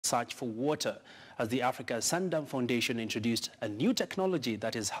search for water, as the Africa Sundam Foundation introduced a new technology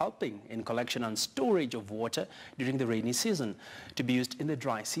that is helping in collection and storage of water during the rainy season to be used in the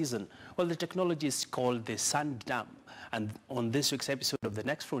dry season. Well, the technology is called the Sundam. And on this week's episode of The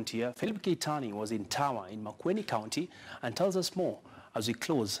Next Frontier, Philip Keitani was in Tawa in Makueni County and tells us more as we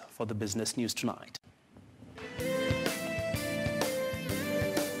close for the business news tonight.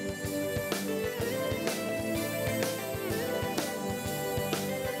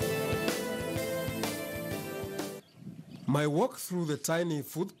 My walk through the tiny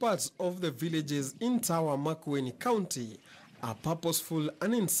footpaths of the villages in Tawa Makueni County are purposeful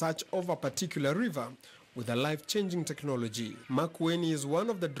and in search of a particular river with a life-changing technology. Makueni is one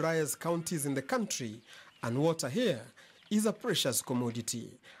of the driest counties in the country, and water here is a precious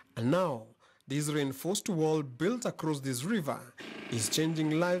commodity. And now, this reinforced wall built across this river is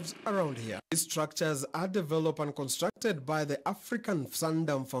changing lives around here. These structures are developed and constructed by the African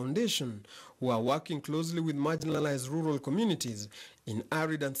Sundam Foundation, who are working closely with marginalized rural communities in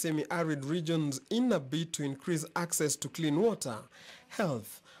arid and semi-arid regions in a bid to increase access to clean water,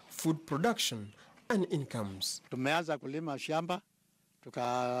 health, food production, and incomes. Tumeanza kulima shamba,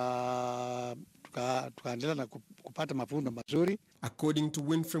 tukaendelea na kupata mavuno mazuri. According to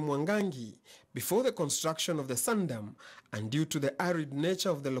Winfrey Mwangangi, before the construction of the Sundam, and due to the arid nature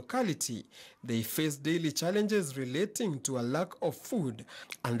of the locality, they face daily challenges relating to a lack of food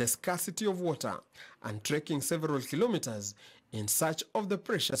and the scarcity of water, and trekking several kilometers in search of the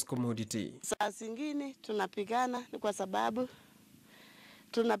precious commodity. Saa zingine tunapigana ni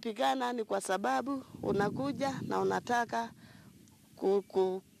kwa sababu unakuja na unataka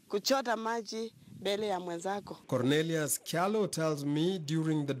kuchota maji mbele ya mwenzako. Cornelius Kyalo tells me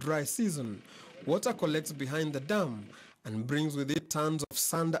during the dry season, water collects behind the dam and brings with it tons of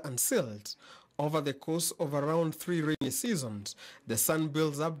sand and silt. Over the course of around 3 rainy seasons, the sand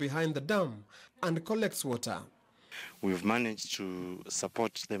builds up behind the dam and collects water. We've managed to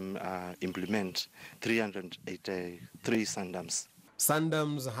support them implement 383 sundams.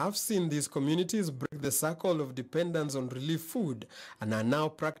 Sundams have seen these communities break the circle of dependence on relief food and are now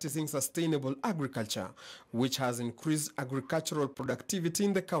practicing sustainable agriculture, which has increased agricultural productivity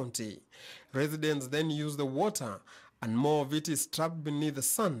in the county. Residents then use the water, and more of it is trapped beneath the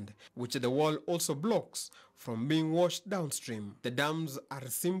sand, which the wall also blocks from being washed downstream. The dams are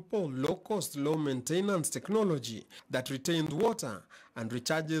simple, low-cost, low-maintenance technology that retains water and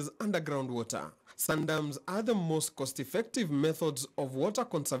recharges underground water. Sundams are the most cost-effective methods of water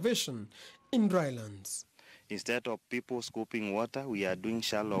conservation in drylands. Instead of people scooping water, we are doing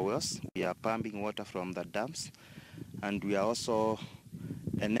shallow wells. We are pumping water from the dams, and we are also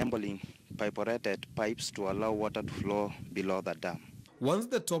enabling perforated pipes to allow water to flow below the dam. Once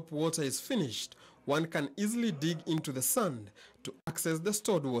the top water is finished, one can easily dig into the sand to access the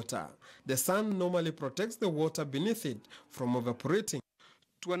stored water. The sand normally protects the water beneath it from evaporating.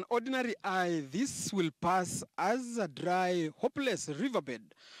 To an ordinary eye, this will pass as a dry, hopeless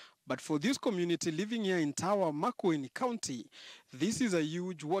riverbed. But for this community living here in Tawa Makueni County, this is a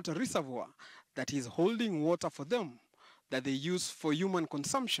huge water reservoir that is holding water for them that they use for human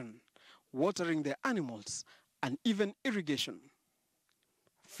consumption, watering their animals, and even irrigation.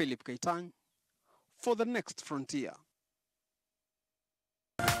 Philip Keitani for The Next Frontier.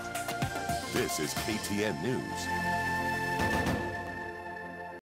 This is KTN News.